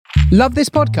Love this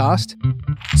podcast?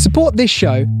 Support this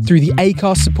show through the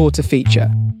Acast supporter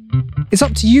feature. It's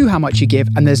up to you how much you give,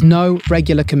 and there's no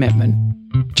regular commitment.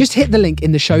 Just hit the link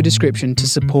in the show description to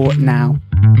support now.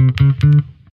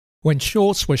 When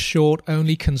Shorts Were Short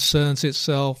only concerns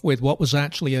itself with what was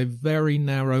actually a very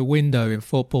narrow window in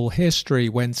football history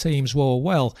when teams wore,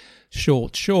 well,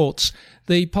 short shorts.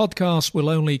 The podcast will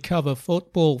only cover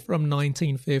football from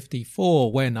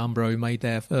 1954, when Umbro made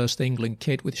their first England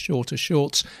kit with shorter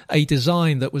shorts, a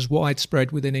design that was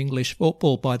widespread within English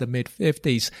football by the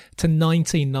mid-50s, to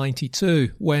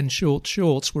 1992, when short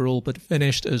shorts were all but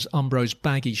finished as Umbro's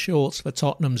baggy shorts for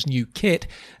Tottenham's new kit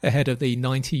ahead of the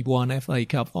 91 FA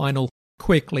Cup final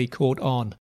quickly caught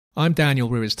on. I'm Daniel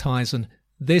Ruiz-Tyson.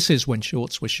 This is When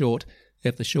Shorts Were Short.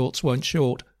 If the shorts weren't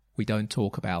short, we don't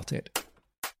talk about it.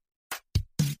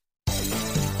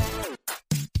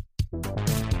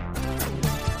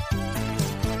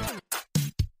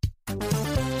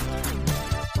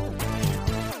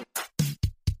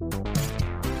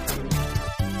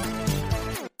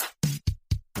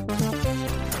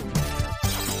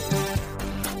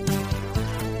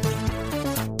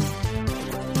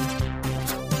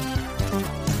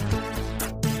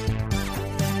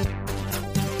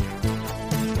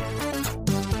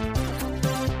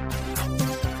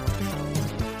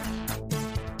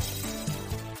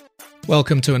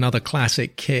 Welcome to another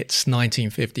Classic Kits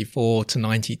 1954 to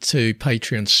 92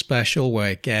 Patreon special,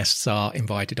 where guests are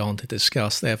invited on to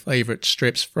discuss their favourite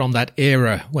strips from that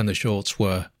era when the shorts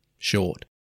were short.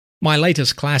 My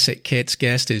latest Classic Kits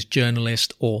guest is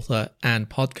journalist, author and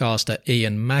podcaster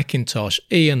Ian McIntosh.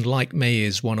 Ian, like me,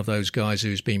 is one of those guys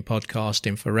who's been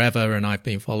podcasting forever, and I've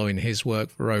been following his work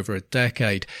for over a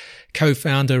decade.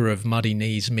 Co-founder of Muddy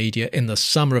Knees Media in the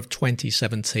summer of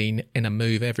 2017, in a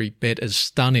move every bit as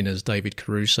stunning as David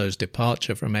Caruso's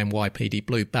departure from NYPD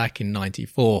Blue back in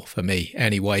 '94, for me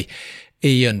anyway.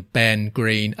 Ian, Ben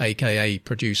Green, aka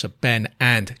producer Ben,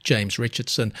 and James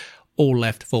Richardson all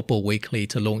left Football Weekly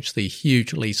to launch the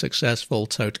hugely successful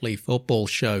Totally Football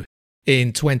show.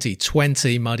 In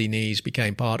 2020, Muddy Knees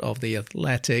became part of The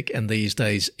Athletic, and these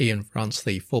days Ian fronts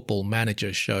the Football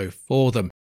Manager show for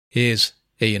them. Here's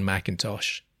Ian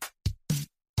McIntosh.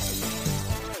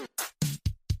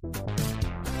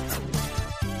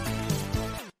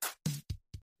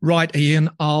 Right, Ian,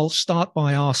 I'll start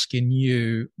by asking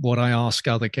you what I ask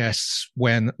other guests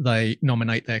when they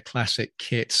nominate their classic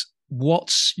kits.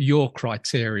 What's your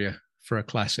criteria for a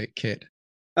classic kit?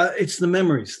 It's the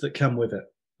memories that come with it.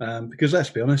 Because let's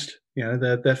be honest, you know,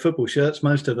 they're football shirts.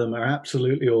 Most of them are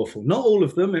absolutely awful. Not all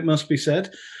of them, it must be said.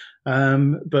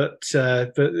 But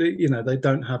you know, they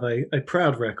don't have a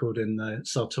proud record in the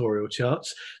sartorial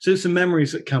charts. So it's the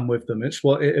memories that come with them. It's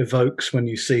what it evokes when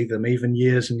you see them, even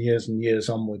years and years and years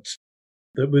onwards.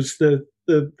 That was the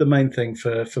main thing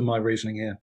for my reasoning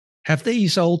here. Have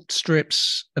these old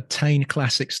strips obtained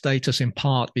classic status in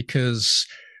part because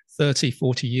 30,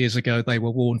 40 years ago they were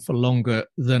worn for longer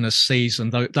than a season?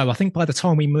 Though I think by the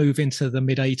time we move into the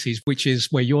mid-'80s, which is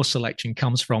where your selection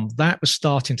comes from, that was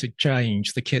starting to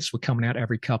change. The kits were coming out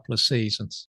every couple of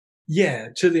seasons. Yeah,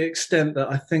 to the extent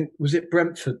that I think, was it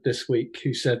Brentford this week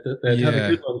who said that they'd had a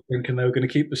good old drink and they were going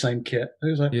to keep the same kit?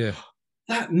 It was like,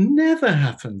 that never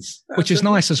happens. Which is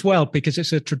nice as well, because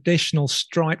it's a traditional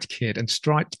striped kit, and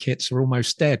striped kits are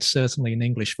almost dead, certainly in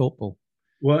English football.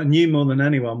 Well, and you more than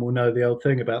anyone will know the old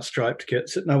thing about striped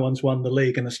kits, that no one's won the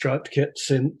league in a striped kit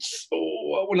since, I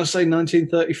want to say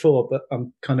 1934, but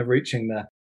I'm kind of reaching there.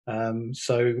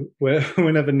 So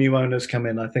whenever new owners come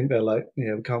in, I think they're like, we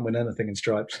can't win anything in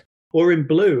stripes. Or in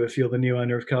blue, if you're the new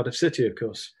owner of Cardiff City, of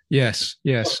course. Yes.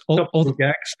 Still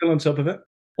on top of it.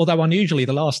 Although unusually,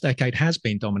 the last decade has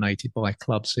been dominated by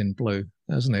clubs in blue,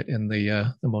 hasn't it, in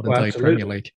the modern-day Premier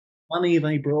League? Money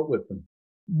they brought with them.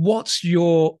 What's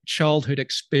your childhood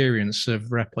experience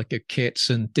of replica kits,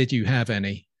 and did you have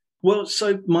any? Well,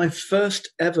 so my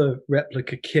first ever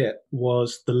replica kit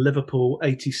was the Liverpool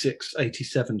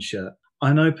 86-87 shirt.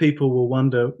 I know people will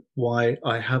wonder why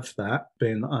I have that,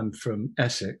 being I'm from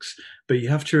Essex, but you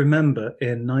have to remember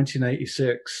in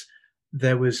 1986,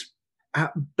 there was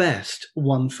at best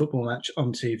one football match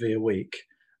on TV a week,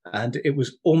 and it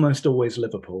was almost always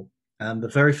Liverpool. And the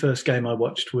very first game I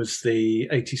watched was the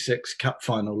 86 Cup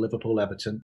final,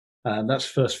 Liverpool-Everton. And that's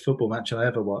the first football match I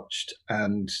ever watched.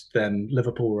 And then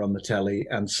Liverpool were on the telly.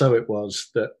 And so it was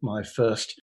that my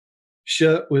first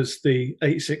shirt was the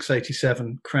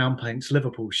 86-87 Crown Paints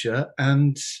Liverpool shirt.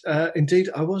 And indeed,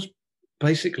 I was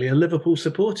basically a Liverpool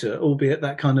supporter, albeit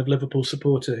that kind of Liverpool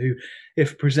supporter who,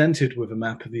 if presented with a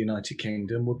map of the United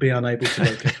Kingdom, would be unable to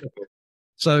locate it.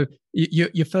 So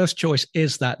your first choice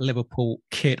is that Liverpool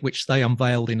kit, which they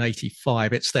unveiled in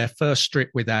 '85. It's their first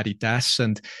strip with Adidas.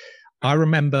 And I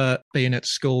remember being at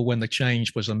school when the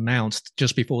change was announced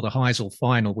just before the Heysel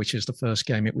final, which is the first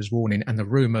game it was worn in. And the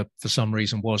rumour, for some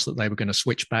reason, was that they were going to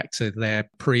switch back to their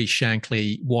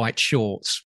pre-Shankly white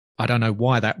shorts. I don't know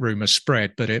why that rumour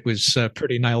spread, but it was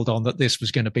pretty nailed on that this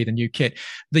was going to be the new kit.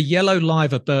 The yellow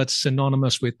Liver Bird,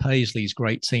 synonymous with Paisley's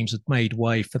great teams, had made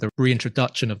way for the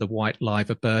reintroduction of the white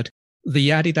Liver Bird. The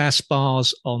Adidas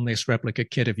bars on this replica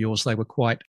kit of yours, they were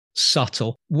quite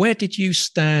subtle. Where did you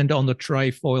stand on the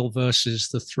trefoil versus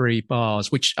the three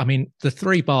bars? Which, I mean, the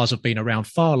three bars have been around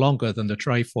far longer than the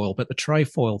trefoil, but the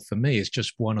trefoil for me is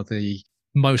just one of the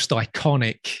most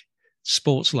iconic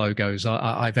sports logos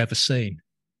I've ever seen.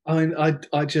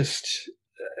 I just,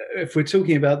 if we're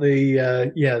talking about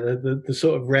the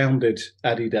sort of rounded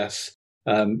Adidas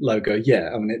logo,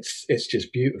 I mean it's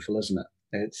just beautiful, isn't it?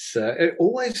 It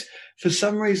always, for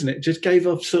some reason, it just gave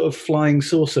off sort of flying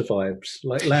saucer vibes,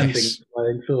 like landing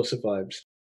flying saucer vibes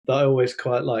that I always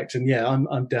quite liked. And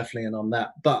I'm definitely in on that.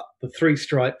 But the three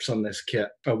stripes on this kit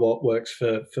are what works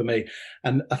for me.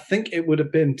 And I think it would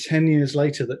have been 10 years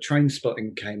later that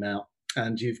Trainspotting came out.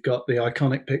 And you've got the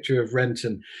iconic picture of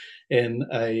Renton in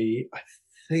I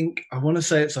want to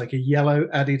say it's like a yellow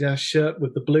Adidas shirt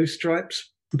with the blue stripes,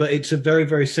 but it's a very,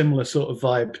 very similar sort of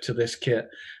vibe to this kit.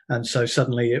 And so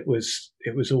suddenly it was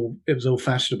all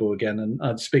fashionable again.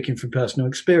 And speaking from personal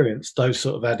experience, those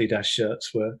sort of Adidas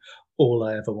shirts were all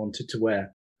I ever wanted to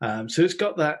wear. So it's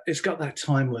got that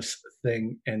timeless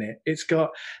thing in it.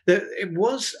 There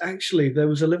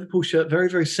was a Liverpool shirt very,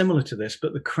 very similar to this,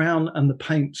 but the crown and the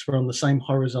paints were on the same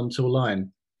horizontal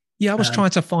line. Yeah, I was trying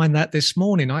to find that this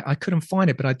morning. I couldn't find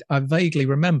it, but I vaguely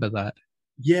remember that.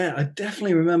 Yeah, I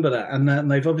definitely remember that. And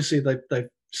they've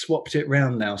swapped it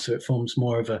round now, so it forms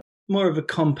more of a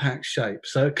compact shape.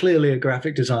 So clearly a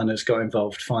graphic designer's got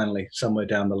involved finally somewhere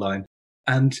down the line.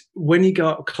 And when you go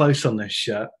up close on this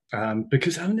shirt,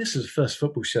 because this is the first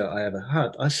football shirt I ever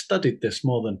had. I studied this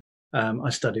more than I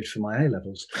studied for my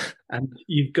A-levels. And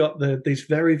you've got these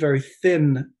very, very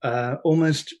thin,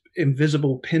 almost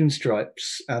invisible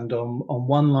pinstripes. And on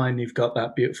one line, you've got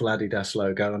that beautiful Adidas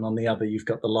logo. And on the other, you've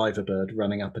got the Liver Bird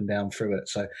running up and down through it.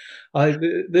 So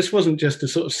this wasn't just a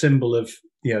sort of symbol of,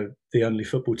 the only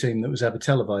football team that was ever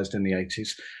televised in the 80s.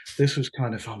 This was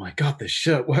kind of, oh my God, this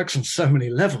shirt works on so many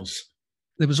levels.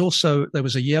 There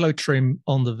was a yellow trim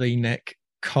on the V-neck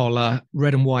collar,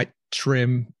 red and white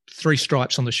trim, three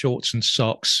stripes on the shorts and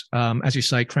socks. As you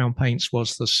say, Crown Paints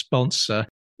was the sponsor.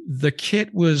 The kit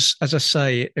was, as I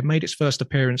say, it made its first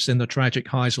appearance in the tragic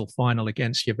Heysel final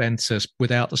against Juventus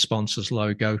without the sponsor's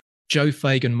logo. Joe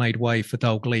Fagan made way for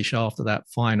Dalglish after that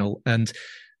final, and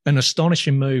an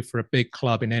astonishing move for a big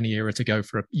club in any era to go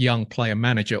for a young player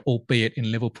manager, albeit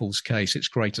in Liverpool's case, its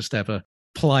greatest ever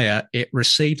player. It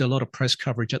received a lot of press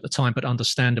coverage at the time, but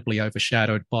understandably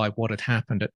overshadowed by what had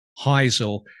happened at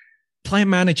Heysel. Player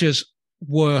managers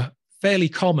were fairly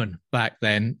common back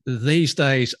then. These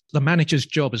days, the manager's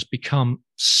job has become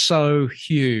so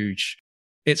huge,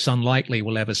 it's unlikely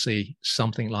we'll ever see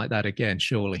something like that again,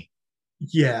 surely.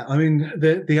 Yeah, I mean,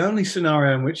 the only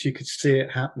scenario in which you could see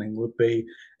it happening would be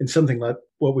in something like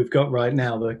what we've got right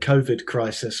now, the COVID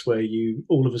crisis, where you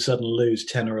all of a sudden lose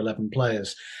 10 or 11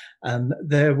 players. And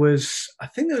I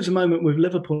think there was a moment with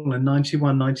Liverpool in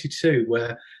 91, 92,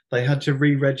 where they had to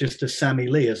re-register Sammy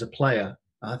Lee as a player.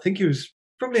 I think he was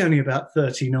probably only about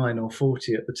 39 or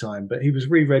 40 at the time, but he was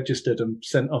re-registered and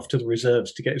sent off to the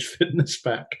reserves to get his fitness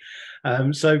back.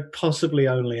 So possibly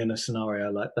only in a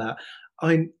scenario like that.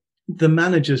 The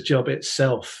manager's job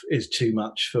itself is too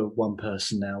much for one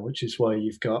person now, which is why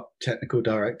you've got technical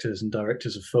directors and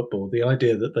directors of football. The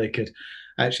idea that they could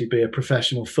actually be a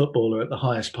professional footballer at the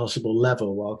highest possible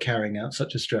level while carrying out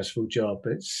such a stressful job,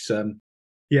 it's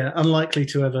unlikely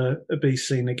to ever be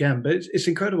seen again. But it's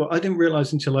incredible. I didn't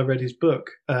realise until I read his book,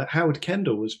 Howard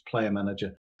Kendall was player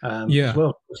manager as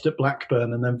well, just at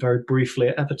Blackburn and then very briefly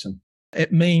at Everton.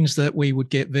 It means that we would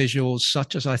get visuals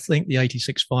such as, I think, the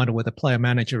 86 final where the player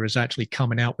manager is actually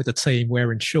coming out with a team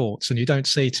wearing shorts, and you don't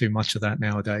see too much of that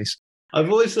nowadays.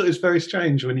 I've always thought it's very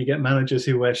strange when you get managers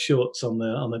who wear shorts on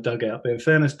the dugout. But in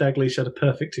fairness, Dalglish had a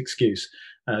perfect excuse,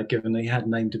 given he had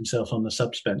named himself on the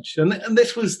subs bench. And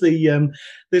this was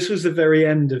the very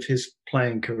end of his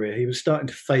playing career. He was starting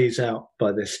to phase out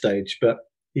by this stage. But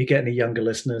you get any younger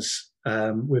listeners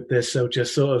with this, they'll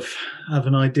just sort of have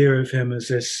an idea of him as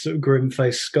this sort of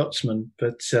grim-faced Scotsman,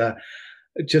 but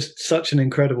just such an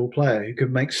incredible player who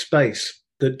could make space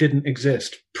that didn't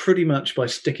exist pretty much by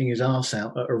sticking his arse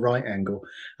out at a right angle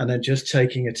and then just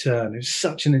taking a turn. He was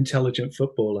such an intelligent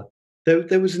footballer.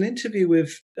 There was an interview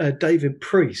with David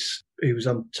Priest, who was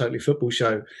on Totally Football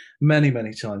Show many,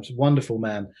 many times. Wonderful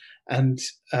man. And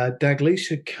Dalglish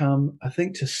had come, I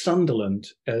think, to Sunderland,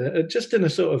 just in a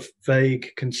sort of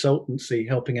vague consultancy,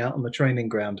 helping out on the training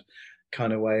ground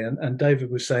kind of way. And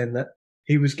David was saying that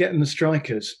he was getting the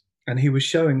strikers and he was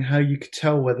showing how you could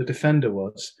tell where the defender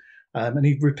was. And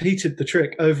he repeated the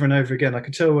trick over and over again. I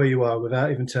can tell where you are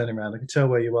without even turning around. I can tell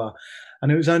where you are.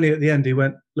 And it was only at the end he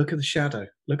went, look at the shadow.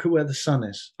 Look at where the sun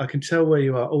is. I can tell where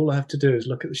you are. All I have to do is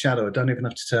look at the shadow. I don't even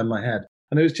have to turn my head.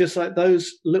 And it was just like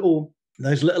those little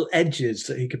edges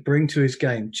that he could bring to his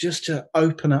game just to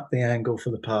open up the angle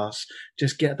for the pass,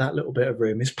 just get that little bit of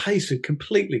room. His pace had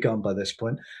completely gone by this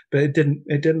point, but it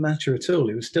didn't matter at all.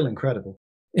 He was still incredible.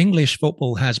 English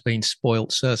football has been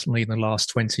spoilt, certainly in the last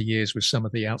 20 years, with some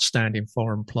of the outstanding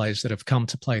foreign players that have come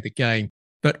to play the game.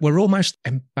 But we're almost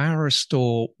embarrassed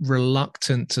or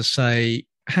reluctant to say,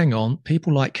 hang on,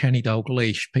 people like Kenny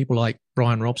Dalglish, people like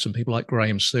Brian Robson, people like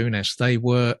Graham Souness, they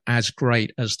were as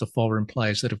great as the foreign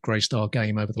players that have graced our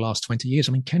game over the last 20 years.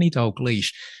 I mean, Kenny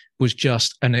Dalglish was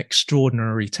just an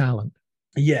extraordinary talent.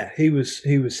 Yeah, he was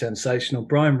sensational.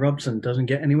 Brian Robson doesn't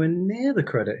get anywhere near the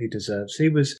credit he deserves. He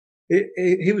was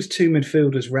two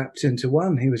midfielders wrapped into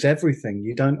one. He was everything.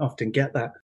 You don't often get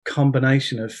that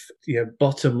combination of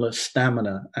bottomless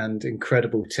stamina and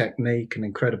incredible technique and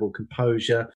incredible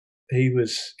composure. He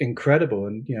was incredible.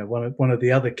 And one of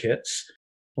the other kits,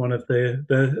 one of the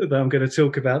I'm going to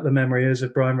talk about, the memory is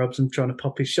of Brian Robson trying to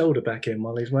pop his shoulder back in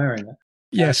while he's wearing it.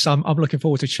 Yes, I'm looking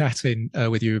forward to chatting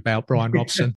with you about Brian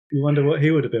Robson. You wonder what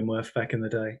he would have been worth back in the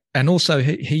day. And also,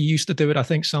 he used to do it, I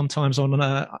think, sometimes on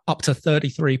up to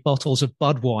 33 bottles of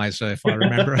Budweiser, if I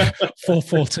remember a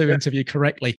 442 interview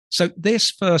correctly. So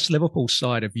this first Liverpool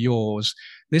side of yours,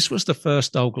 this was the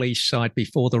first Dalglish side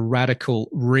before the radical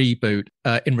reboot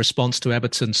in response to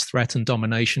Everton's threat and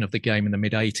domination of the game in the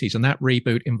mid-'80s. And that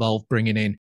reboot involved bringing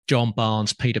in John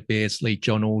Barnes, Peter Beardsley,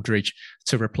 John Aldridge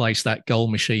to replace that goal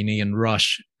machine, Ian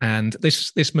Rush. And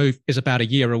this move is about a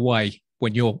year away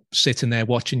when you're sitting there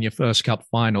watching your first cup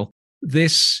final.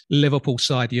 This Liverpool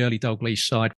side, the early Dalglish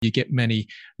side, you get many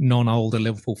non-older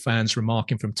Liverpool fans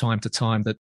remarking from time to time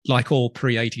that, like all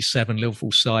pre-'87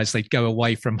 Liverpool sides, they'd go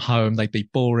away from home, they'd be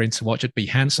boring to watch. It'd be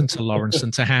Hansen to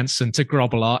Lawrenson to Hansen to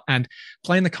Grobbelaar, and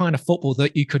playing the kind of football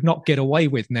that you could not get away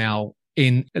with now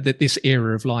in this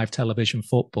era of live television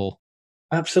football.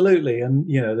 Absolutely. And,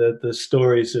 the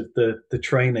stories of the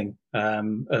training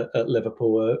at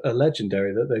Liverpool are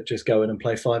legendary, that they just go in and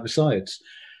play five-a-sides.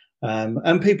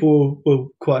 And people will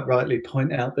quite rightly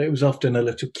point out that it was often a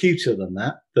little cuter than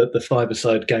that the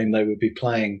five-a-side game they would be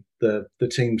playing, the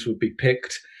teams would be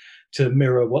picked to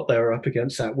mirror what they were up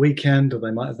against that weekend, or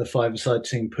they might have the five-a-side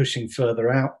team pushing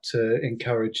further out to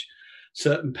encourage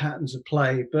certain patterns of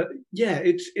play. But yeah,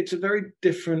 it's a very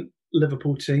different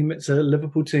Liverpool team. It's a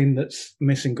Liverpool team that's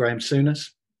missing Graham Souness.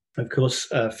 Of course,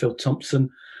 Phil Thompson,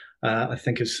 I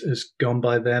think, has gone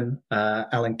by then.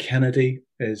 Alan Kennedy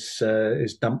is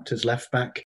dumped as left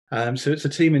back. So it's a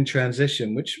team in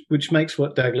transition, which makes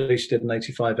what Dalglish did in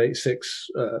 85-86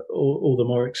 all the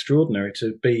more extraordinary,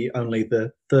 to be only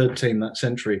the third team that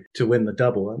century to win the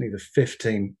double, only the fifth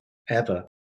team ever.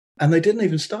 And they didn't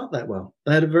even start that well.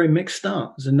 They had a very mixed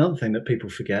start. There's another thing that people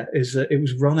forget, is that it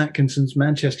was Ron Atkinson's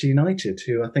Manchester United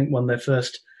who I think won their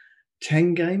first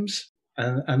 10 games.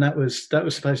 And that was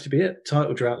supposed to be it.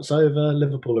 Title drought's over.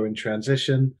 Liverpool are in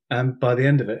transition. And by the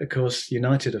end of it, of course,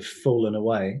 United have fallen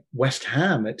away. West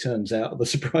Ham, it turns out, are the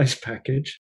surprise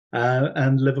package.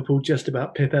 And Liverpool just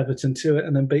about pip Everton to it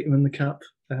and then beat them in the cup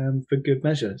for good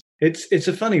measure. It's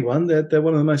a funny one. They're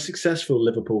one of the most successful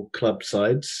Liverpool club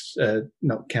sides,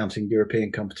 not counting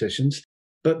European competitions,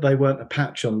 but they weren't a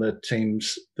patch on the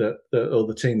teams or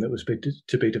the team that was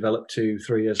to be developed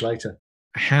 2-3 years later.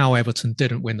 How Everton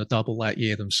didn't win the double that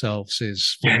year themselves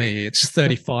is, for me, it's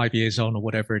 35 years on or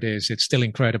whatever it is. It's still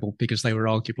incredible because they were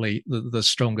arguably the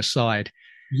stronger side.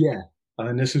 Yeah. I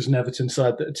mean, this was an Everton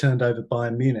side that had turned over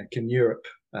Bayern Munich in Europe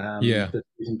the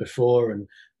season before and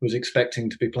was expecting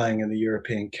to be playing in the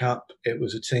European Cup. It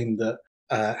was a team that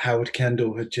Howard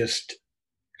Kendall had just,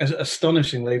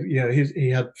 astonishingly, he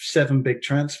had 7 big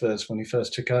transfers when he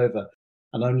first took over,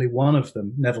 and only one of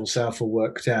them, Neville Southall,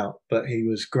 worked out. But he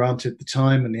was granted the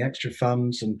time and the extra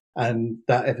funds, and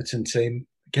that Everton team,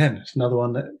 again, it's another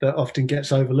one that often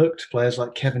gets overlooked. Players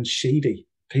like Kevin Sheedy,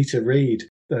 Peter Reid,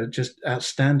 they're just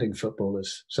outstanding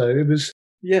footballers. So it was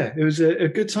a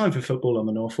good time for football on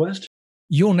the Northwest.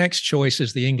 Your next choice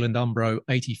is the England Umbro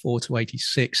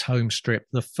 84-86 home strip,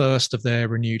 the first of their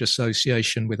renewed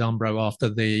association with Umbro after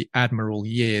the Admiral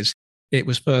years. It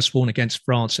was first worn against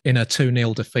France in a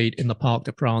 2-0 defeat in the Parc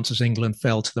des Princes as England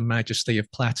fell to the majesty of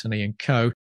Platini and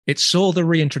co. It saw the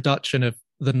reintroduction of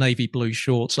the navy blue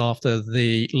shorts after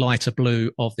the lighter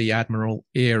blue of the Admiral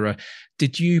era.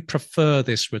 Did you prefer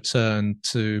this return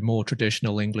to more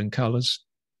traditional England colours?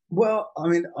 Well, I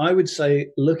mean, I would say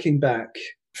looking back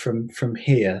from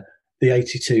here, the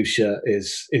 82 shirt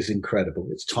is incredible.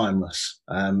 It's timeless.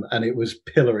 And it was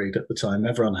pilloried at the time.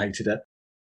 Everyone hated it.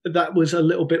 That was a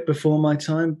little bit before my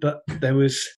time, but there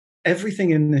was everything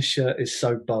in this shirt is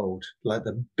so bold, like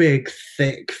the big,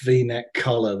 thick V-neck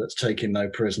collar that's taking no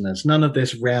prisoners. None of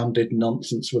this rounded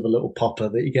nonsense with a little popper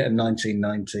that you get in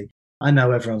 1990. I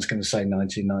know everyone's going to say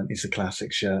 1990 is a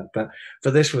classic shirt, but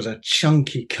for this was a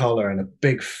chunky collar and a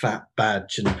big fat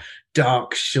badge and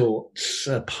dark shorts,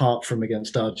 apart from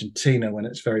against Argentina when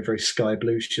it's very, very sky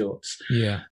blue shorts.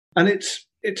 Yeah. And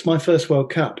it's my first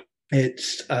World Cup.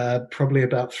 It's probably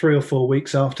about 3 or 4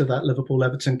 weeks after that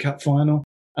Liverpool-Everton Cup final.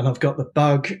 And I've got the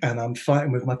bug and I'm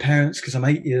fighting with my parents because I'm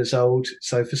 8 years old.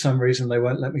 So for some reason, they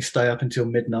won't let me stay up until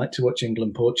midnight to watch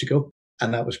England-Portugal.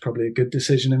 And that was probably a good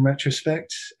decision in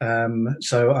retrospect.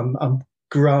 So I'm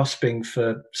grasping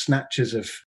for snatches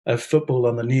of football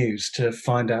on the news to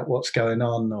find out what's going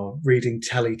on, or reading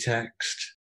teletext.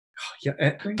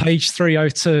 Page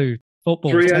 302.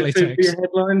 Football 302 teletext. for your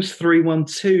headlines,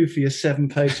 312 for your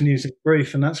 7-page news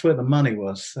brief, and that's where the money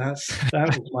was. That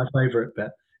was my favourite bit.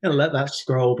 Let that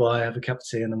scroll by, have a cup of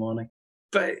tea in the morning.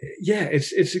 But yeah,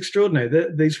 it's extraordinary.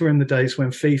 These were in the days when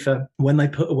FIFA, when they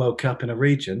put a World Cup in a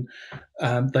region,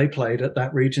 they played at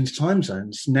that region's time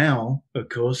zones. Now, of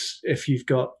course, if you've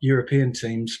got European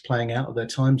teams playing out of their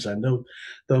time zone,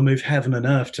 they'll move heaven and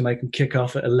earth to make them kick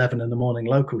off at 11 in the morning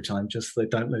local time, just so they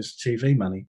don't lose the TV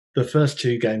money. The first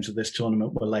 2 games of this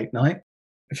tournament were late night.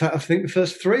 In fact, I think the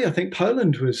first 3, I think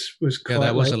Poland was quite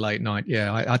that was late. a late night.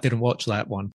 Yeah, I didn't watch that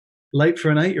one. Late for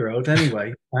an 8-year-old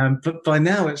anyway. But by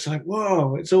now it's like,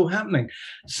 whoa, it's all happening.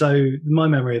 So my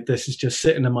memory of this is just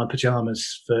sitting in my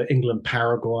pajamas for England,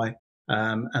 Paraguay,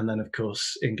 and then, of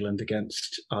course, England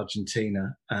against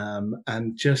Argentina,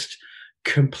 and just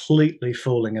completely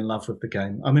falling in love with the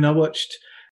game. I mean, I watched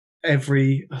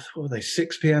every, what were they,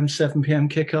 6 p.m., 7 p.m.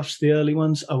 kickoffs, the early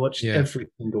ones. I watched every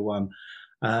single one.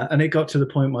 And it got to the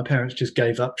point my parents just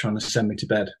gave up trying to send me to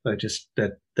bed.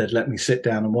 They'd let me sit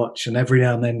down and watch. And every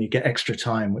now and then you get extra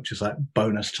time, which is like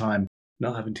bonus time,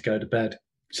 not having to go to bed.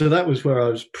 So that was where I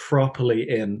was properly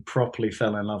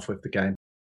fell in love with the game.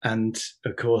 And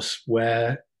of course,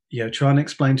 where, try and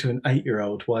explain to an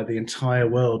 8-year-old why the entire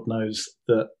world knows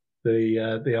that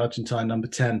the Argentine number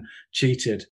 10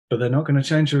 cheated, but they're not going to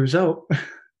change the result.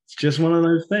 It's just one of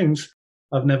those things.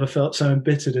 I've never felt so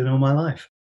embittered in all my life.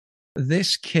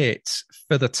 This kit,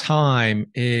 for the time,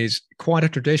 is quite a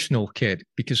traditional kit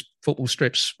because football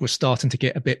strips were starting to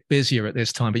get a bit busier at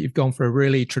this time. But you've gone for a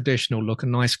really traditional look, a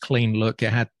nice clean look. It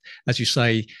had, as you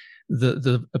say,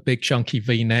 a big chunky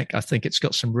V-neck. I think it's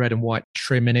got some red and white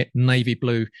trim in it. Navy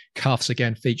blue cuffs,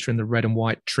 again, featuring the red and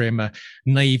white trim. A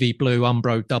navy blue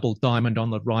Umbro double diamond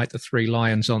on the right, the 3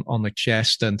 lions on the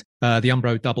chest, and the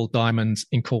Umbro double diamonds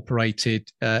incorporated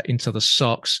into the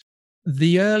socks.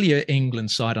 The earlier England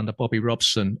side under Bobby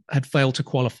Robson had failed to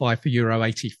qualify for Euro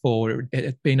 84. It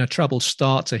had been a troubled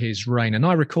start to his reign. And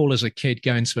I recall as a kid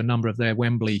going to a number of their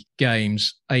Wembley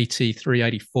games, 83,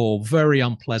 84, very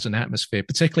unpleasant atmosphere,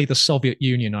 particularly the Soviet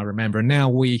Union, I remember. And now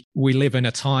we live in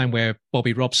a time where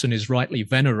Bobby Robson is rightly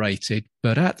venerated.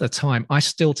 But at the time, I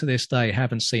still to this day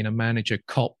haven't seen a manager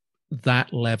cop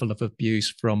that level of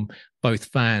abuse from both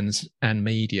fans and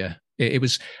media. It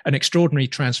was an extraordinary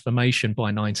transformation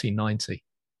by 1990.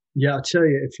 Yeah, I tell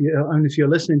you, if you're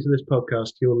listening to this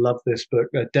podcast, you'll love this book.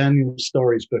 Daniel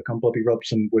Storey's book on Bobby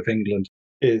Robson with England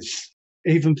is,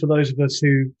 even for those of us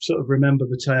who sort of remember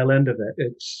the tail end of it,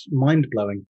 it's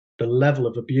mind-blowing, the level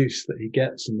of abuse that he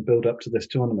gets in the build-up to this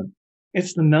tournament.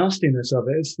 It's the nastiness of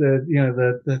it. It's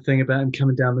the thing about him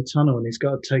coming down the tunnel and he's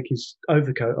got to take his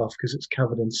overcoat off because it's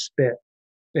covered in spit.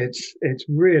 It's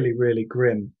really, really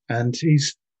grim. And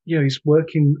he's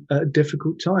working at a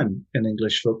difficult time in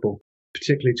English football,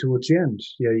 particularly towards the end.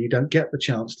 You don't get the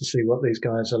chance to see what these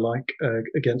guys are like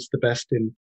against the best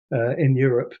in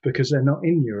Europe because they're not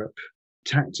in Europe.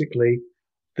 Tactically,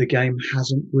 the game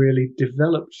hasn't really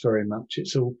developed very much.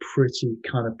 It's all pretty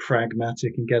kind of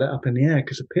pragmatic and get it up in the air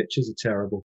because the pitches are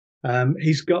terrible.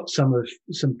 He's got some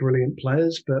brilliant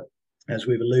players, but as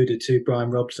we've alluded to,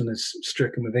 Brian Robson is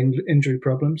stricken with injury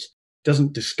problems.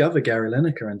 Doesn't discover Gary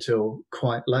Lineker until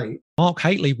quite late. Mark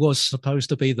Hateley was supposed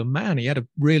to be the man. He had a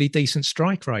really decent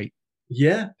strike rate.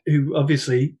 Yeah, who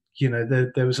obviously,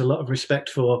 there was a lot of respect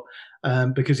for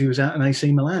because he was out in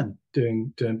AC Milan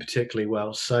doing particularly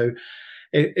well. So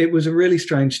it was a really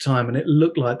strange time, and it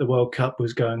looked like the World Cup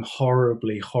was going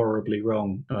horribly, horribly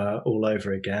wrong all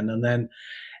over again. And then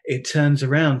it turns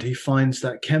around. He finds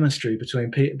that chemistry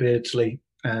between Peter Beardsley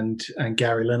and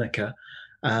Gary Lineker.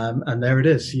 And there it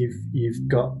is. You've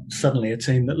got suddenly a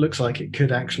team that looks like it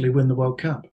could actually win the World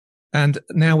Cup. And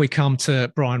now we come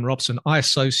to Brian Robson. I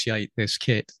associate this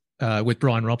kit with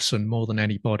Brian Robson more than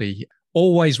anybody.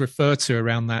 Always referred to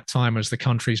around that time as the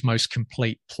country's most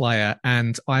complete player.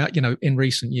 And in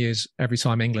recent years, every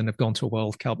time England have gone to a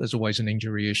World Cup, there's always an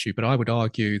injury issue. But I would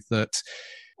argue that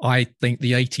I think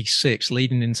the 86,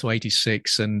 leading into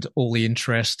 86, and all the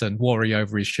interest and worry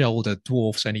over his shoulder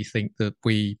dwarfs anything that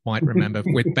we might remember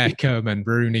with Beckham and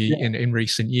Rooney in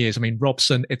recent years. I mean,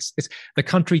 Robson, it's the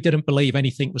country didn't believe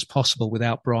anything was possible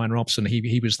without Brian Robson.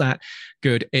 He was that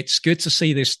good. It's good to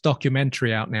see this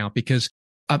documentary out now, because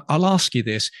I'll ask you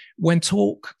this. When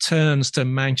talk turns to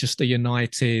Manchester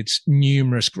United's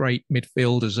numerous great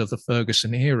midfielders of the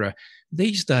Ferguson era,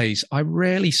 these days, I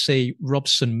rarely see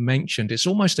Robson mentioned. It's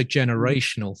almost a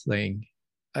generational thing.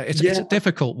 It's a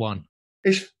difficult one.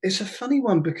 It's a funny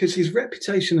one, because his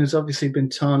reputation has obviously been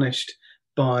tarnished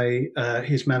by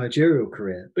his managerial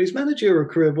career. But his managerial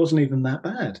career wasn't even that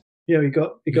bad. He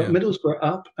got Middlesbrough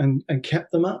up and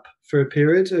kept them up for a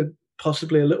period of,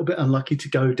 possibly a little bit unlucky to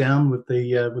go down with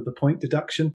the point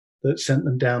deduction that sent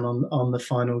them down on the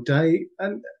final day.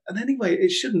 And anyway, it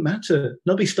shouldn't matter.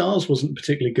 Nobby Stiles wasn't a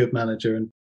particularly good manager,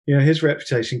 and his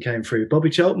reputation came through.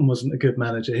 Bobby Charlton wasn't a good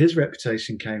manager. His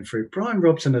reputation came through. Brian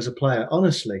Robson as a player,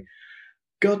 honestly,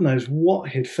 God knows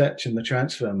what he'd fetch in the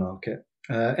transfer market.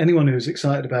 Anyone who was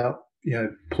excited about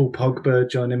Paul Pogba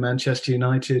joining Manchester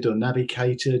United or Naby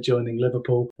Keita joining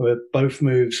Liverpool, where both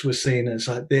moves were seen as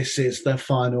like, this is the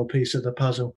final piece of the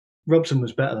puzzle. Robson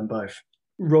was better than both.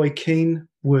 Roy Keane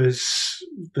was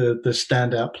the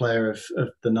standout player of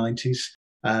the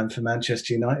 90s for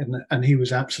Manchester United, and he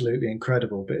was absolutely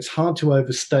incredible. But it's hard to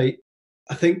overstate.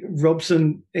 I think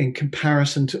Robson, in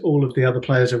comparison to all of the other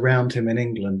players around him in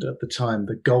England at the time,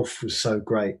 the golf was so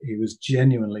great. He was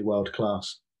genuinely world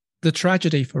class. The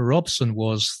tragedy for Robson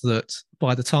was that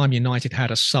by the time United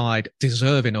had a side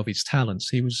deserving of his talents,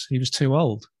 he was too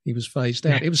old. He was phased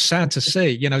out. It was sad to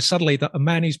see, suddenly that a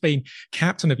man who's been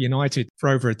captain of United for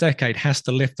over a decade has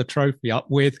to lift the trophy up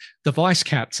with the vice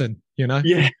captain,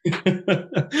 Yeah.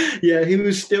 Yeah, he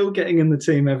was still getting in the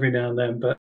team every now and then.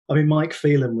 But I mean, Mike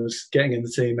Phelan was getting in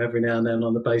the team every now and then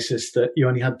on the basis that you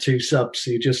only had two subs.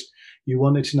 So you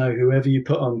wanted to know whoever you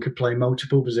put on could play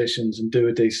multiple positions and do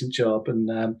a decent job.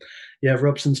 And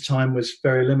Robson's time was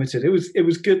very limited. It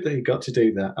was good that he got to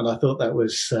do that, and I thought that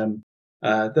was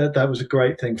that was a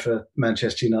great thing for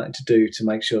Manchester United to do, to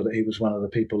make sure that he was one of the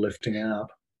people lifting it up.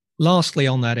 Lastly,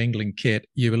 on that England kit,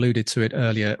 you alluded to it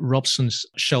earlier, Robson's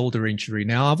shoulder injury.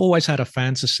 Now, I've always had a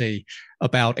fantasy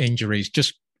about injuries,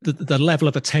 just the level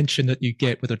of attention that you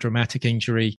get with a dramatic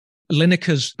injury.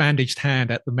 Lineker's bandaged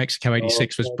hand at the Mexico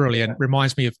 86 was brilliant.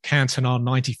 Reminds me of Cantona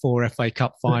 94 FA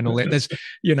Cup final. It's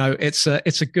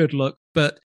a good look.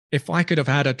 But if I could have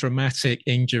had a dramatic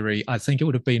injury, I think it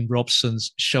would have been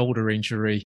Robson's shoulder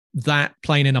injury. That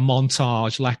playing in a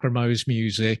montage, Lachrymose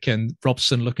music, and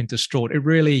Robson looking distraught. It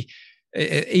really,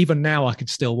 even now, I can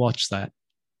still watch that.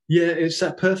 Yeah, it's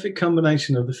that perfect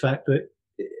combination of the fact that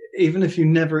even if you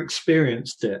never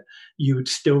experienced it, you would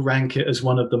still rank it as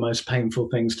one of the most painful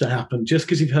things to happen, just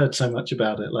because you've heard so much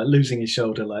about it, like losing your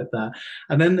shoulder like that.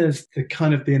 And then there's the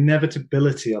kind of the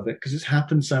inevitability of it, because it's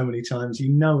happened so many times,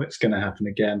 it's going to happen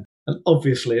again. And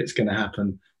obviously it's going to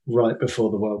happen right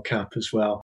before the World Cup as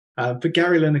well. But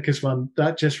Gary Lineker's one,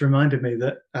 that just reminded me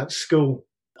that at school,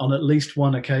 on at least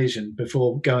one occasion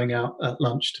before going out at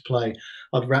lunch to play,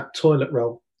 I'd wrap toilet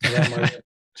roll around my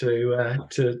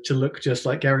to look just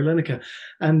like Gary Lineker.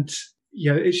 And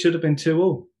it should have been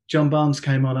 2-2. John Barnes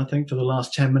came on, I think, for the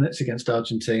last 10 minutes against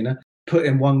Argentina, put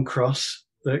in one cross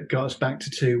that got us back to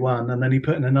 2-1, and then he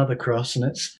put in another cross,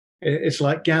 and it's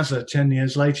like Gaza 10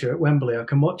 years later at Wembley. I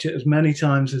can watch it as many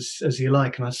times as you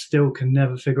like, and I still can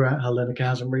never figure out how Lineker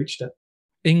hasn't reached it.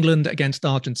 England against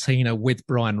Argentina with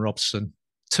Brian Robson,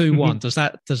 2-1.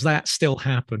 Does that still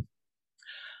happen?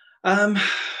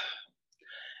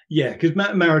 Yeah, because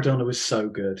Maradona was so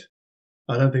good.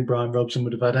 I don't think Brian Robson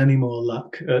would have had any more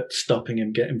luck at stopping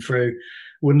him getting through.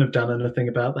 Wouldn't have done anything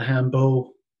about the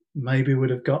handball. Maybe would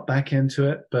have got back into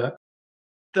it. But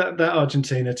that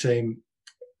Argentina team,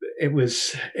 it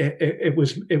was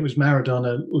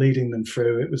Maradona leading them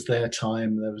through. It was their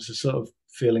time. There was a sort of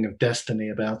feeling of destiny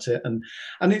about it, and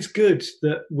it's good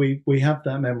that we have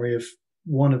that memory of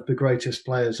one of the greatest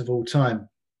players of all time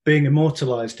being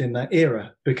immortalised in that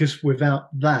era, because without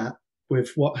that,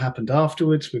 with what happened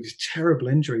afterwards, with his terrible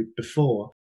injury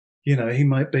before, he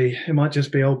might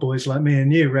just be old boys like me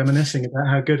and you reminiscing about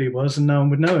how good he was, and no one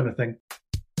would know anything.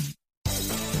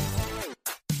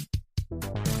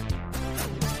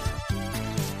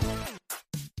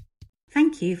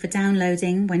 Thank you for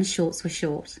downloading When Shorts Were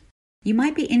Short. You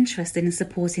might be interested in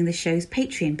supporting the show's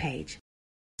Patreon page.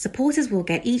 Supporters will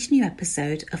get each new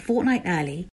episode a fortnight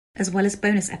early, as well as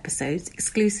bonus episodes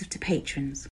exclusive to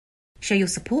patrons. Show your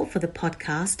support for the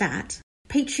podcast at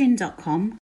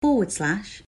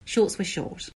patreon.com/Shorts Were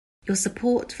Short. Your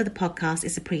support for the podcast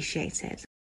is appreciated.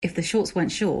 If the shorts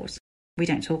weren't short, we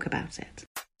don't talk about it.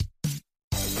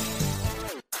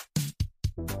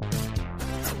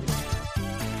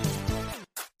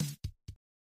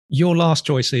 Your last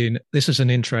choice, Ian, this is an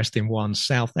interesting one.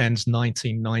 Southend's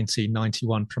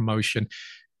 1990-91 promotion.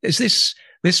 This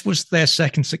was their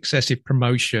second successive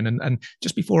promotion. And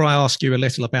just before I ask you a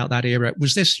little about that era,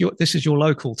 this is your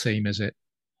local team, is it?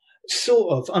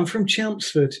 Sort of. I'm from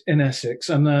Chelmsford in Essex,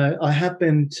 and I have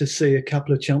been to see a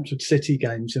couple of Chelmsford City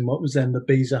games in what was then the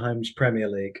Beezer Homes Premier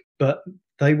League, but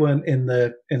they weren't in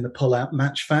the pull-out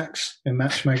match facts in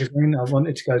Match Magazine. I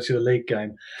wanted to go to a league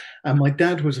game, and my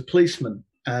dad was a policeman.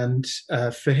 And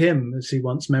for him, as he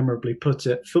once memorably put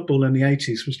it, football in the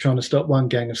 80s was trying to stop one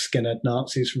gang of skinhead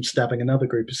Nazis from stabbing another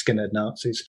group of skinhead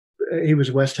Nazis. He was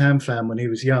a West Ham fan when he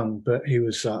was young, but he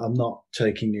was, I'm not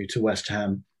taking you to West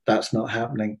Ham. That's not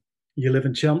happening. You live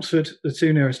in Chelmsford. The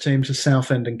two nearest teams are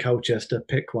Southend and Colchester.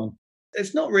 Pick one.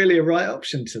 It's not really a right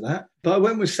option to that, but I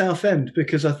went with Southend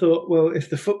because I thought, well, if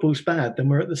the football's bad, then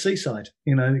we're at the seaside.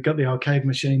 They've got the arcade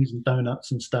machines and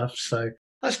donuts and stuff. So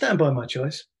I stand by my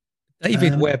choice.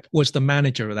 David Webb was the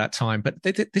manager at that time, but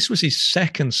this was his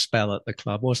second spell at the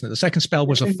club, wasn't it? The second spell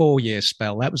was a 4-year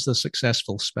spell. That was the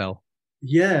successful spell.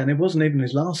 Yeah, and it wasn't even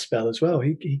his last spell as well.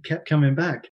 He kept coming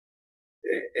back.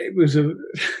 It was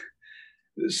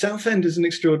Southend is an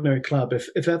extraordinary club.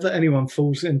 If ever anyone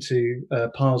falls into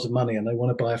piles of money and they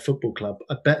want to buy a football club,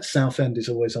 I bet Southend is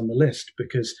always on the list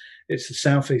because it's the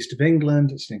southeast of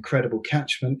England. It's an incredible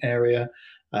catchment area.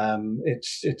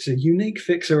 It's a unique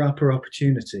fixer-upper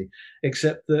opportunity,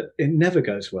 except that it never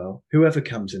goes well. Whoever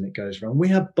comes in, it goes wrong. We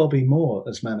had Bobby Moore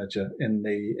as manager in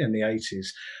the 80s,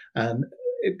 and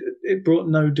it brought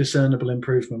no discernible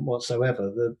improvement whatsoever.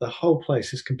 The whole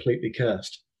place is completely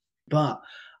cursed. But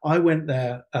I went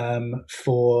there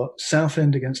for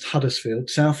Southend against Huddersfield.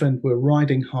 Southend were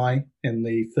riding high in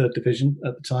the third division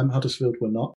at the time. Huddersfield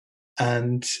were not.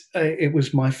 And it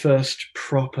was my first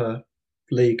proper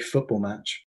league football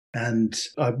match. And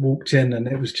I walked in and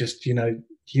it was just, you know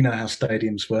how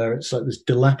stadiums were. It's like this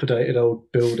dilapidated old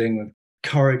building with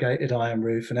corrugated iron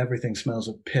roof and everything smells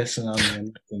of piss and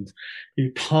onions. And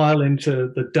you pile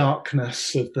into the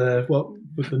darkness of the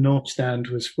North Stand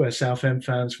was where Southend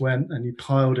fans went, and you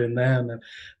piled in there and the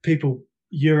people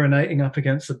urinating up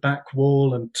against the back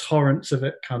wall and torrents of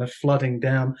it kind of flooding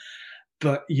down.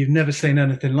 But you've never seen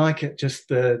anything like it. Just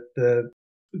the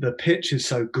pitch is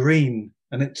so green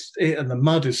and and the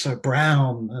mud is so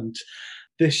brown, and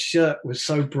this shirt was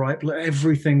so bright.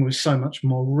 Everything was so much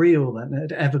more real than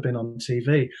it had ever been on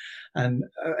TV. And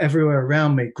everywhere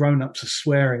around me, grown-ups are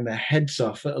swearing their heads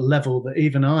off at a level that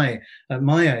even I, at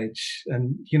my age,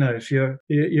 and if you're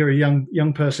a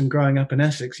young person growing up in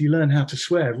Essex, you learn how to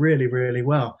swear really, really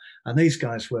well. And these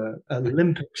guys were an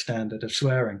Olympic standard of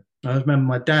swearing. I remember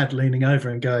my dad leaning over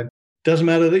and going, "Doesn't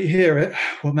matter that you hear it.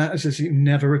 What matters is you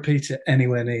never repeat it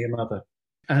anywhere near your mother."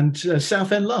 And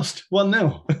Southend lost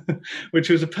 1-0, which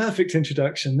was a perfect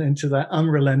introduction into that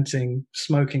unrelenting,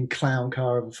 smoking clown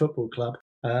car of a football club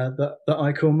that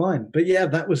I call mine. But yeah,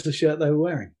 that was the shirt they were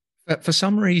wearing. For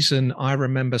some reason, I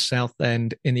remember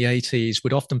Southend in the 80s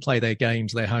would often play their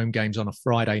home games on a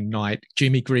Friday night.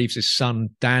 Jimmy Greaves' son,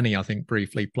 Danny, I think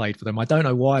briefly played for them. I don't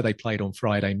know why they played on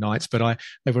Friday nights, but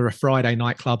they were a Friday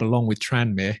night club along with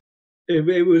Tranmere.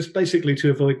 It was basically to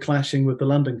avoid clashing with the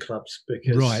London clubs,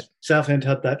 because Southend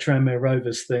had that Tranmere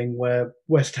Rovers thing where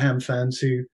West Ham fans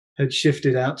who had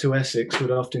shifted out to Essex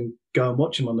would often go and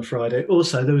watch them on the Friday.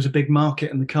 Also, there was a big market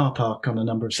in the car park on a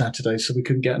number of Saturdays, so we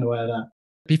couldn't get in the way of that.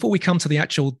 Before we come to the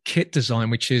actual kit design,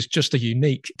 which is just a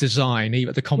unique design,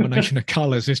 even the combination of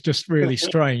colours is just really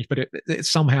strange, but it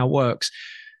somehow works.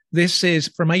 This is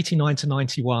from 89 to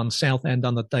 91, Southend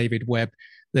under David Webb,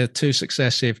 the two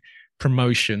successive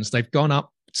promotions. They've gone up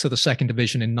to the second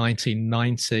division in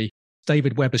 1990.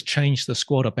 David Webb has changed the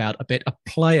squad about a bit. A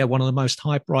player, one of the most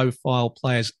high-profile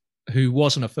players who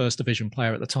wasn't a first division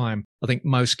player at the time, I think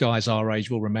most guys our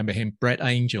age will remember him, Brett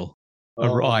Angel.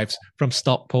 arrives from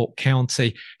Stockport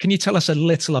County. Can you tell us a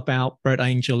little about Brett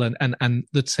Angell and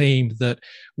the team that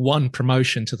won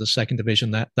promotion to the second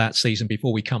division that season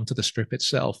before we come to the strip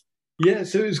itself? Yeah,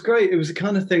 so it was great. It was the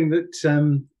kind of thing that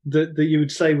that you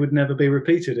would say would never be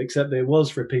repeated, except it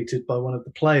was repeated by one of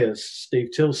the players, Steve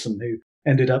Tilson, who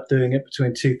ended up doing it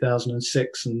between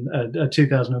 2006 and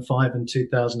 2005 and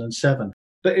 2007.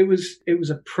 But it was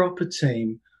a proper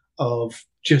team of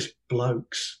just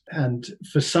blokes, and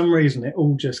for some reason it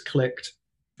all just clicked.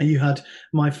 You had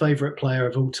my favourite player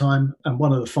of all time and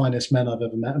one of the finest men I've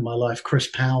ever met in my life, Chris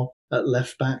Powell, at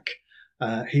left back.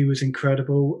 He was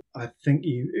incredible. I think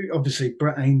obviously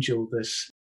Brett Angell,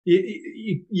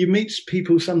 you meet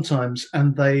people sometimes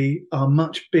and they are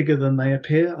much bigger than they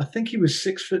appear. I think he was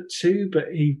 6'2", but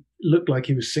he looked like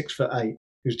he was 6'8".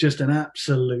 He was just an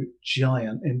absolute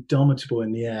giant, indomitable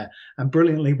in the air, and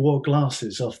brilliantly wore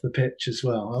glasses off the pitch as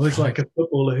well. I was like a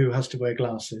footballer who has to wear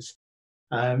glasses.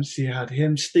 So you had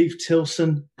him, Steve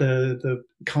Tilson, the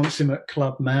consummate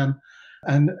club man,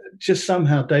 and just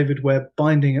somehow David Webb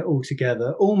binding it all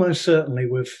together, almost certainly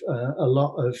with a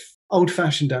lot of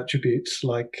old-fashioned attributes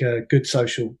like good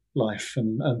social life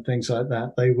and things like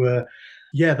that. They were,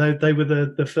 they were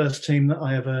the first team that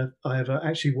I ever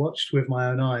actually watched with my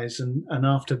own eyes, and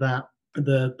after that,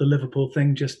 the Liverpool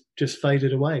thing just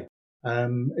faded away.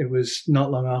 It was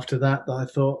not long after that I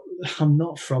thought, I'm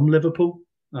not from Liverpool.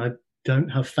 I don't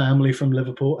have family from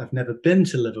Liverpool. I've never been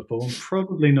to Liverpool. I'm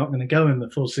probably not going to go in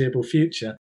the foreseeable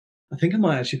future. I think I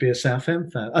might actually be a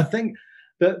Southend fan. I think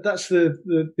that's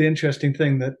the interesting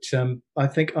thing, that I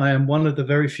think I am one of the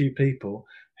very few people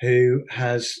who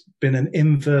has been an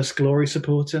inverse glory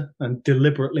supporter and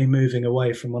deliberately moving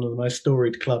away from one of the most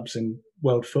storied clubs in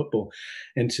world football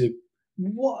into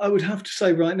what I would have to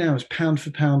say right now is pound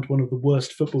for pound one of the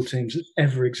worst football teams that's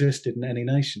ever existed in any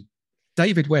nation.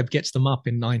 David Webb gets them up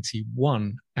in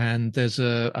 91, and there's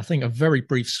I think a very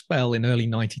brief spell in early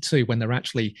 92 when they're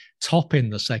actually top in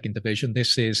the second division.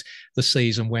 This is the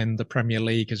season when the Premier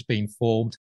League has been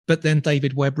formed. But then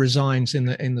David Webb resigns in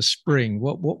the spring.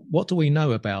 What do we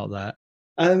know about that?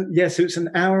 Yes, it's an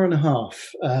hour and a half.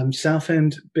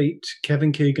 Southend beat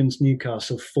Kevin Keegan's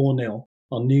Newcastle 4-0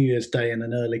 on New Year's Day in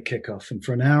an early kickoff, and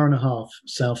for an hour and a half,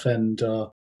 Southend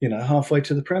are halfway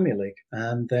to the Premier League,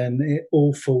 and then it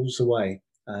all falls away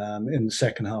in the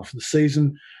second half of the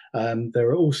season. There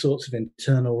are all sorts of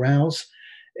internal rows.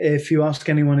 If you ask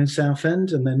anyone in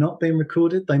Southend and they're not being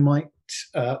recorded, they might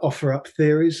offer up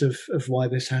theories of why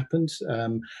this happened.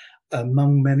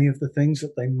 Among many of the things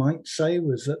that they might say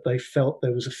was that they felt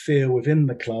there was a fear within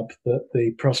the club that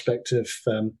the prospect of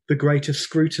the greater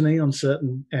scrutiny on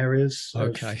certain areas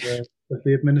of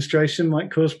the administration might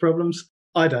cause problems.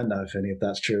 I don't know if any of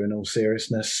that's true in all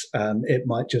seriousness. It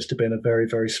might just have been a very,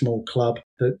 very small club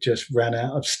that just ran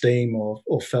out of steam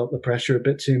or felt the pressure a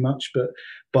bit too much. But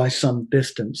by some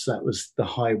distance, that was the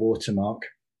high watermark.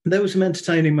 There were some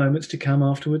entertaining moments to come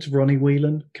afterwards. Ronnie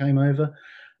Whelan came over,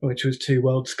 which was two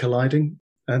worlds colliding.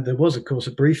 And there was, of course,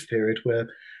 a brief period where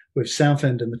with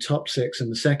Southend in the top six in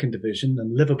the second division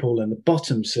and Liverpool in the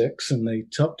bottom six in the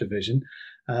top division,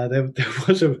 there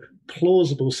was a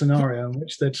plausible scenario in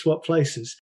which they'd swap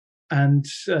places. And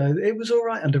it was all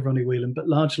right under Ronnie Whelan, but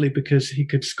largely because he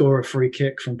could score a free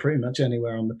kick from pretty much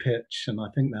anywhere on the pitch. And I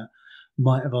think that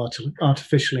might have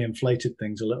artificially inflated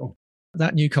things a little.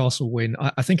 That Newcastle win,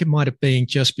 I think it might have been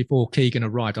just before Keegan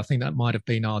arrived. I think that might have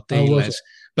been Ardiles.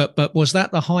 But was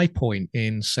that the high point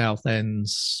in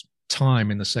Southend's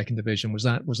time in the second division? Was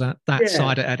that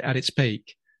side at its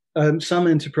peak? Some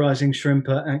enterprising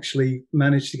shrimper actually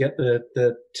managed to get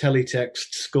the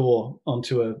teletext score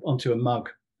onto a mug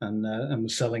and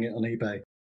was selling it on eBay.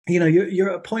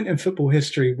 You're at a point in football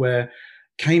history where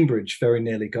Cambridge very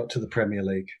nearly got to the Premier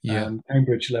League. Yeah.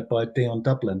 Cambridge led by Dion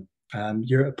Dublin.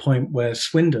 You're at a point where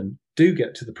Swindon do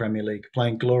get to the Premier League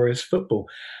playing glorious football,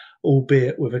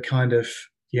 albeit with a kind of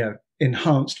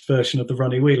enhanced version of the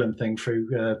Ronnie Whelan thing through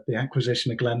the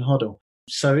acquisition of Glenn Hoddle.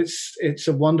 So it's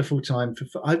a wonderful time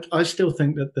I still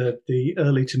think that the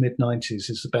early to mid 90s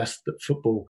is the best that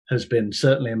football has been,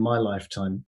 certainly in my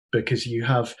lifetime, because you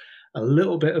have a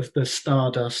little bit of the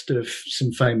stardust of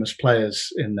some famous players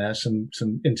in there, some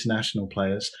international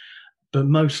players, but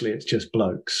mostly it's just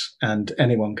blokes, and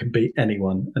anyone can beat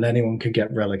anyone, and anyone can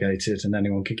get relegated, and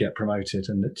anyone can get promoted,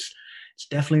 and it's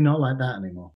definitely not like that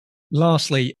anymore.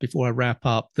 Lastly, before I wrap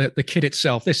up, the kit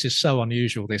itself, this is so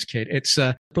unusual, this kit. It's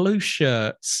a blue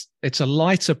shirt. It's a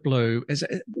lighter blue. Is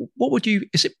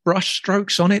it brush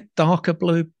strokes on it? Darker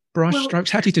blue brush strokes?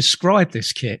 How do you describe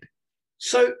this kit?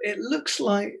 So it looks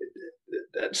like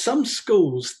at some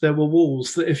schools, there were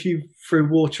walls that if you threw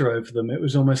water over them, it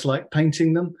was almost like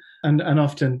painting them. And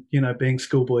often, being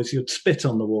schoolboys, you'd spit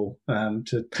on the wall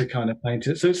to kind of paint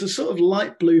it. So it's a sort of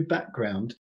light blue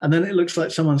background. And then it looks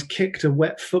like someone's kicked a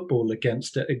wet football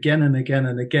against it again and again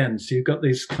and again. So you've got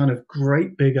these kind of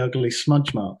great big ugly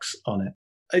smudge marks on it.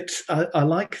 I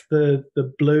like the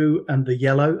blue and the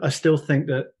yellow. I still think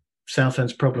that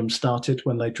Southend's problem started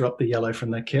when they dropped the yellow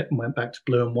from their kit and went back to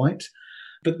blue and white.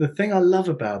 But the thing I love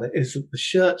about it is that the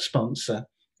shirt sponsor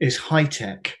is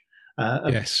Hi-Tech.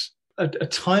 Yes. A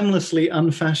timelessly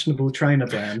unfashionable trainer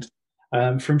brand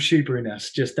from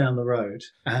Shoebryness just down the road.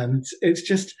 And it's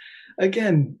just,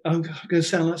 again, I'm going to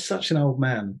sound like such an old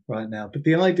man right now, but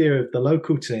the idea of the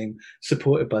local team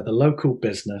supported by the local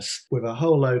business with a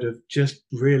whole load of just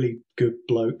really good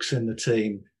blokes in the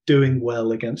team doing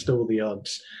well against all the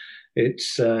odds.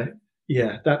 It's,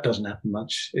 that doesn't happen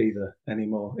much either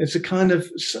anymore. It's a kind of...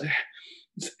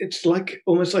 It's like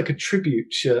almost like a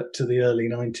tribute shirt to the early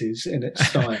 90s in its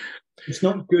style. It's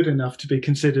not good enough to be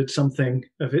considered something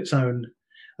of its own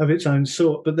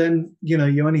sort. But then,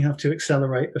 you only have to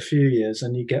accelerate a few years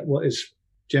and you get what is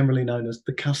generally known as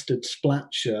the custard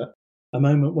splat shirt, a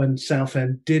moment when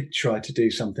Southend did try to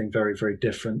do something very, very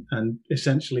different and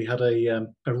essentially had a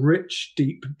rich,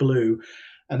 deep blue,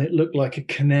 and it looked like a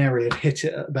canary had hit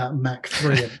it at about Mach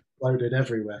 3 and exploded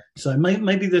everywhere. So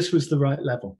maybe this was the right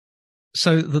level.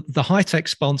 So the Hi-Tech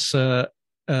sponsor,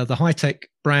 the Hi-Tech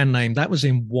brand name, that was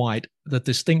in white. The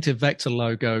distinctive vector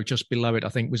logo just below it, I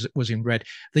think, was in red.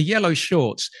 The yellow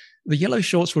shorts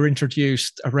were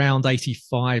introduced around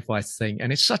 85, I think,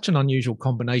 and it's such an unusual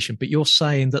combination. But you're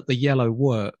saying that the yellow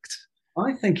worked.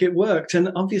 I think it worked,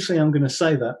 and obviously I'm going to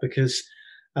say that because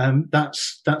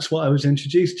that's what I was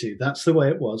introduced to. That's the way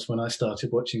it was when I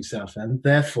started watching Southend.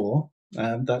 Therefore,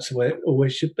 that's the way it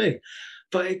always should be.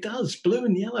 But it does. Blue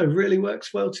and yellow really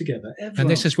works well together. And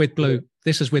this is with blue.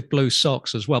 This is with blue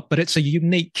socks as well. But it's a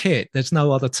unique kit. There's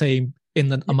no other team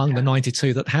among the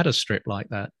 92 that had a strip like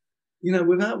that.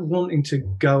 Without wanting to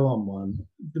go on one,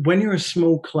 when you're a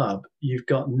small club, you've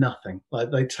got nothing.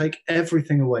 Like they take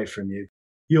everything away from you.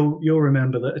 You'll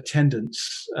remember that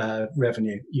attendance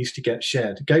revenue used to get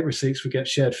shared. Gate receipts would get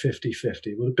shared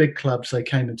 50-50. Well, the big clubs, they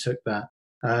came and took that.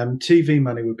 TV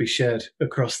money would be shared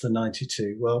across the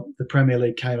 92. Well, the Premier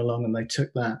League came along and they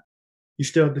took that. You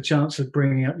still had the chance of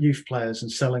bringing up youth players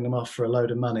and selling them off for a load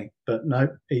of money. But no,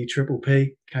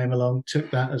 EPPP came along,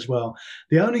 took that as well.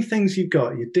 The only things you've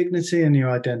got, your dignity and your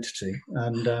identity.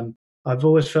 And I've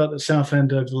always felt that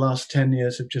Southend over the last 10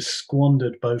 years have just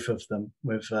squandered both of them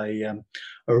with a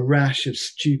rash of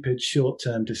stupid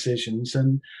short-term decisions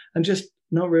and just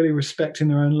not really respecting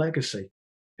their own legacy.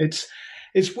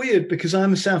 It's weird because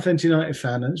I'm a Southend United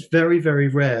fan, and it's very, very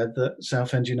rare that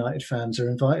Southend United fans are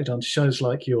invited on shows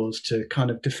like yours to kind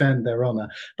of defend their honour.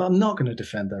 But I'm not going to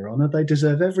defend their honour. They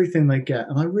deserve everything they get,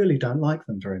 and I really don't like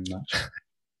them very much.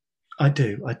 I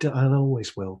do. I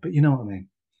always will, but you know what I mean.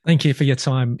 Thank you for your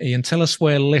time, Ian. Tell us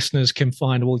where listeners can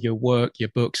find all your work, your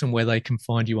books, and where they can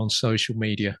find you on social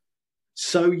media.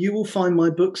 So you will find my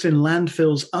books in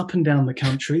landfills up and down the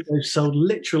country. They've sold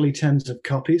literally tens of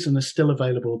copies and are still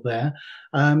available there.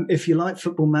 If you like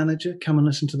Football Manager, come and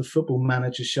listen to the Football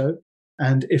Manager show.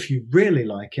 And if you really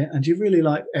like it and you really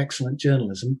like excellent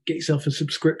journalism, get yourself a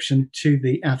subscription to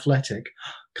The Athletic.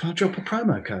 Can I drop a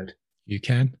promo code? You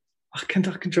can. I can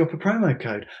drop a promo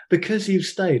code. Because you've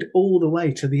stayed all the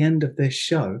way to the end of this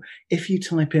show, if you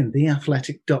type in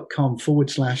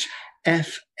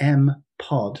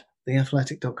theathletic.com/FMpod,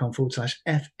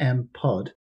 theathletic.com/FMpod,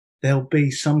 there'll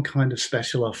be some kind of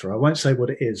special offer. I won't say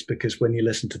what it is because when you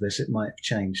listen to this, it might have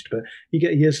changed, but you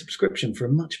get a year's subscription for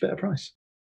a much better price.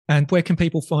 And where can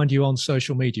people find you on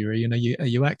social media? Are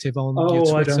you active on your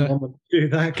Twitter? I don't want to do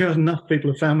that. God, enough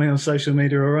people have found me on social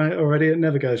media already. It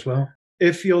never goes well.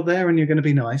 If you're there and you're going to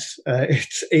be nice,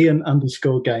 it's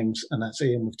Ian_Games, and that's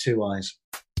Ian with 2 I's.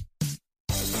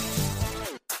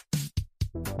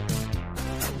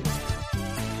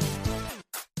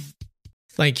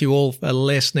 Thank you all for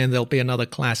listening. There'll be another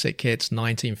Classic Hits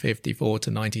 1954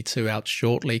 to 92 out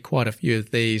shortly. Quite a few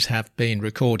of these have been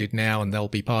recorded now, and they'll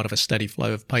be part of a steady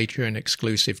flow of Patreon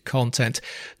exclusive content.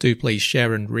 Do please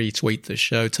share and retweet the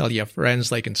show. Tell your friends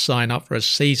they can sign up for a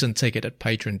season ticket at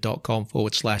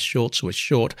patreon.com/shorts with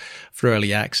short for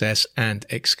early access and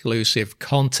exclusive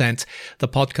content. The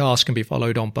podcast can be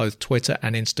followed on both Twitter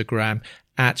and Instagram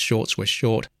at Shorts with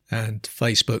Short, and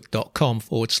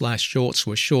facebook.com/shorts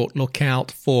with short. Look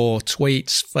out for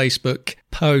tweets, Facebook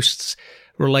posts,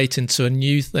 relating to a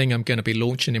new thing I'm going to be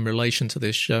launching in relation to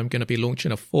this show. I'm going to be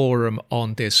launching a forum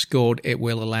on Discord. It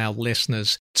will allow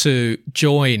listeners to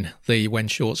join the When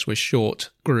Shorts Were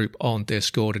Short group on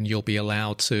Discord, and you'll be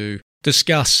allowed to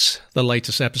discuss the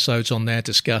latest episodes on there,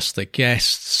 discuss the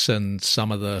guests and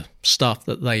some of the stuff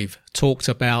that they've talked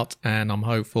about. And I'm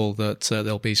hopeful that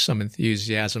there'll be some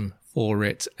enthusiasm for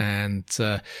it, and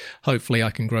hopefully I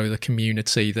can grow the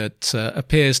community that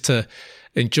appears to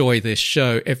enjoy this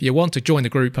show. If you want to join the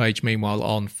group page, meanwhile,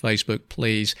 on Facebook,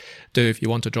 please do. If you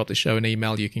want to drop the show an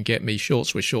email, you can get me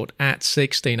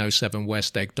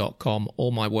shortswithshort@1607westegg.com.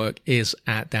 All my work is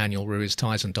at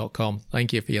danielruiztyson.com.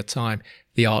 Thank you for your time.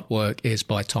 The artwork is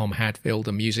by Tom Hadfield.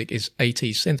 The music is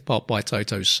 80s synthpop by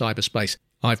Toto Cyberspace.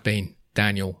 I've been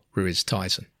Daniel Ruiz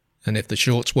Tyson. And if the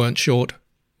shorts weren't short,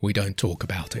 we don't talk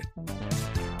about it.